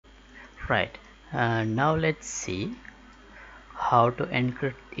Right, now let's see how to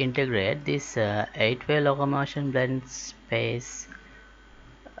integrate this 8-way locomotion blend space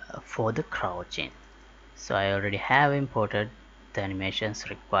for the crouching. So I already have imported the animations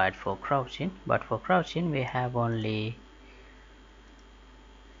required for crouching, but for crouching we have only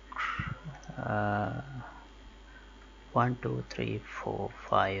 1 2 3 4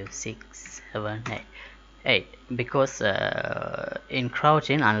 5 6 7 8 because in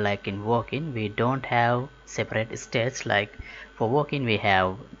crouching, unlike in walking, we don't have separate states. Like for walking we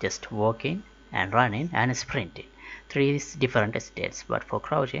have just walking and running and sprinting, three different states, but for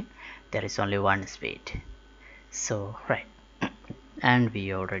crouching there is only one speed. So right, and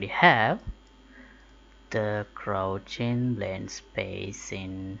we already have the crouching blend space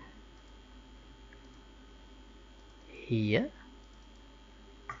in here,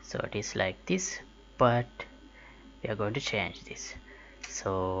 so it is like this, but we are going to change this.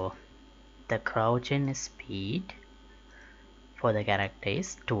 So the crouching speed for the character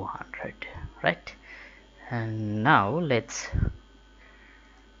is 200, right? And now let's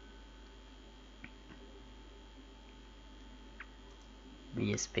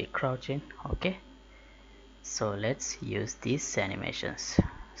BSP crouching. Okay, so let's use these animations.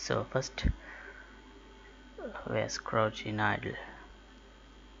 So first, where's crouching idle?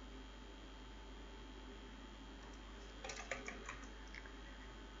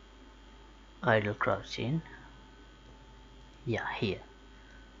 Idle crouching, yeah, here.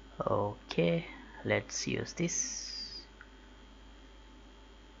 Okay, let's use this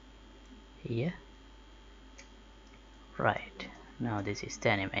here. Right, now this is the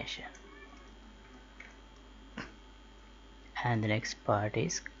animation, and the next part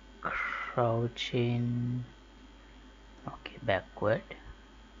is crouching, okay, backward,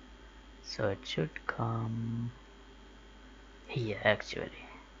 so it should come here. Actually,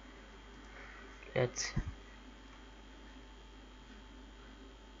 let's,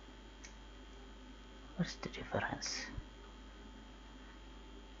 what's the difference?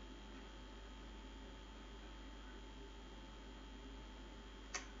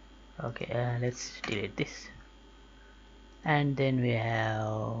 Okay, let's delete this, and then we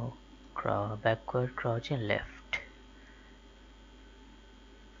have backward crouching left,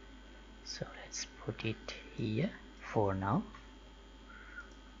 so let's put it here for now,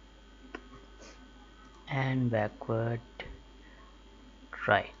 and backward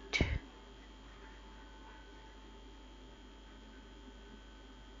right.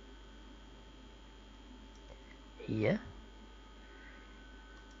 Here,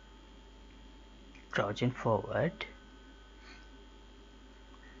 crouching forward,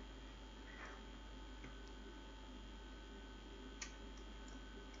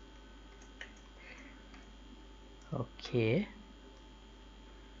 okay,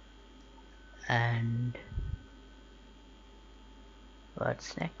 and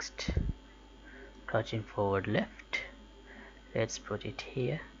what's next? Crouching forward left, let's put it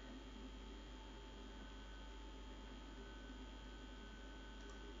here,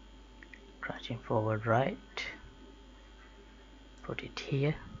 crouching forward right, put it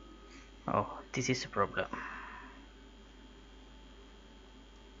here. Oh, this is a problem,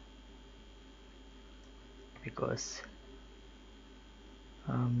 because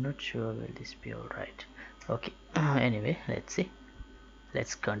I'm not sure will this be alright. Okay, anyway, let's see.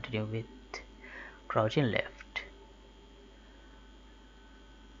 Let's continue with crouching left.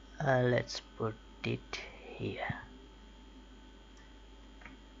 Let's put it here,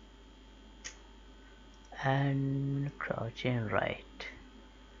 and crouching right.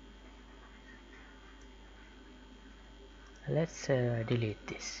 Let's delete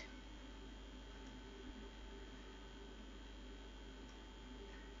this.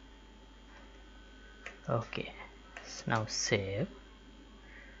 Okay, so now save,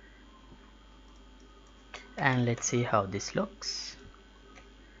 and let's see how this looks.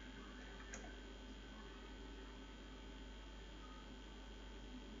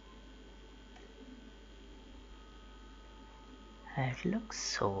 It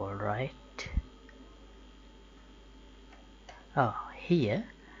looks alright. Oh, here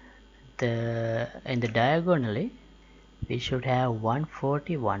in the diagonally we should have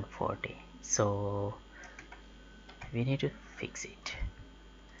 140 140, so we need to fix it.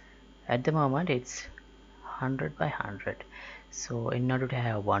 At the moment it's 100 by 100, so in order to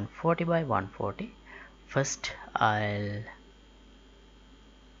have 140 by 140, first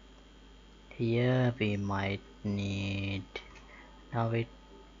here we might need, now it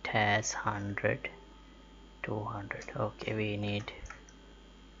has 100 200, okay, we need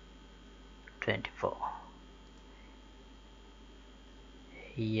 24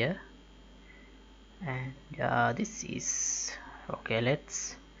 here, and this is okay.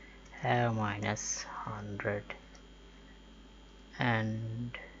 Let's have minus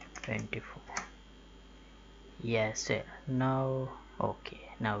 124. Yes, now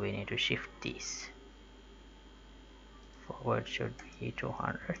okay, now we need to shift this. Forward should be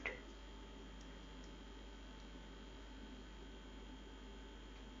 200.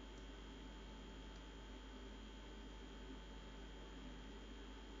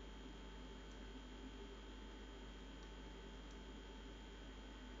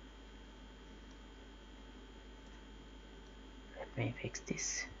 Let me fix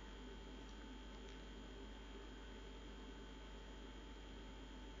this.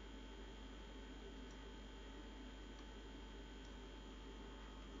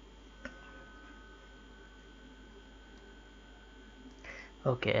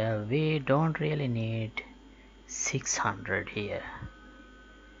 Okay, we don't really need 600 here,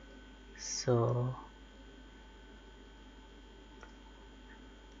 so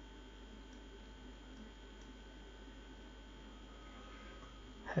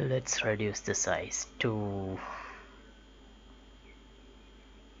let's reduce the size to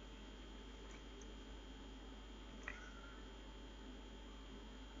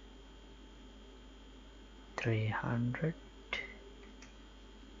 300,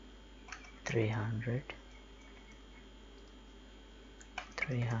 300,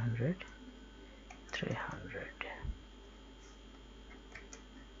 300, 300.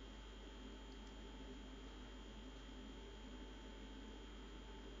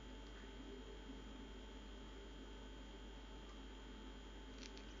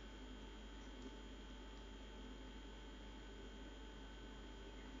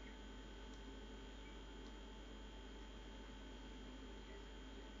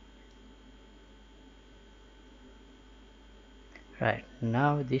 Right,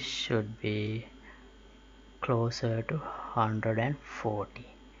 now this should be closer to 140,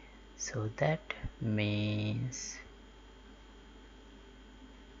 so that means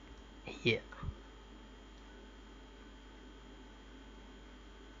here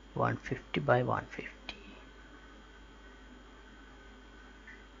 150 by 150.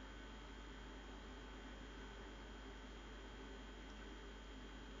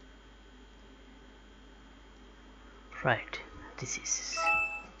 Right, this is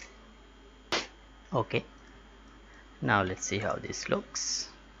okay. Now let's see how this looks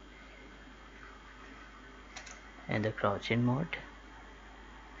in the crouch in mode.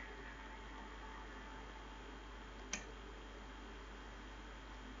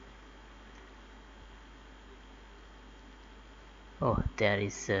 Oh, there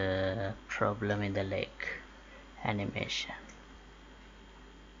is a problem in the leg animation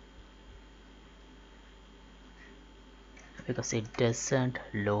because it doesn't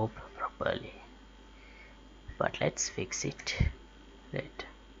loop properly, but let's fix it later.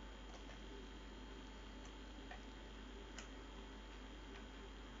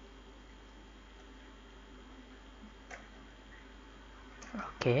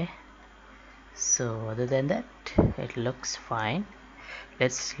 Okay, so other than that it looks fine.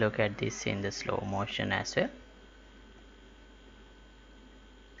 Let's look at this in the slow motion as well.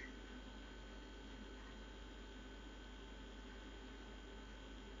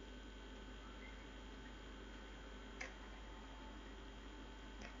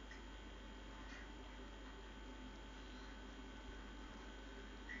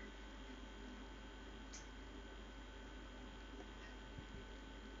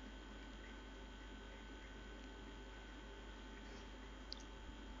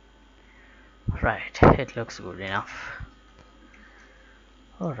 Right, it looks good enough.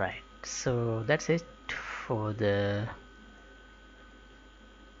 Alright, so that's it for the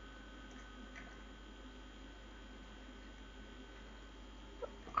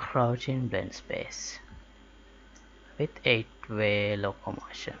crouching blend space with 8-way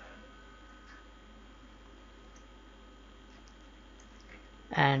locomotion.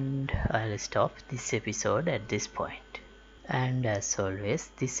 And I'll stop this episode at this point. And as always,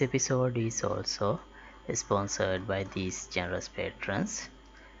 this episode is also sponsored by these generous patrons.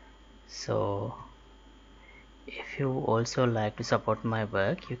 So if you also like to support my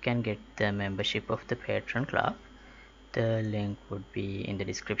work, you can get the membership of the Patreon club. The link would be in the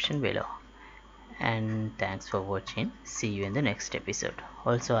description below. And thanks for watching. See you in the next episode.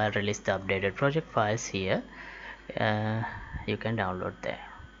 Also, I'll release the updated project files here. You can download there.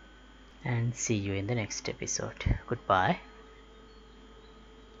 And see you in the next episode. Goodbye.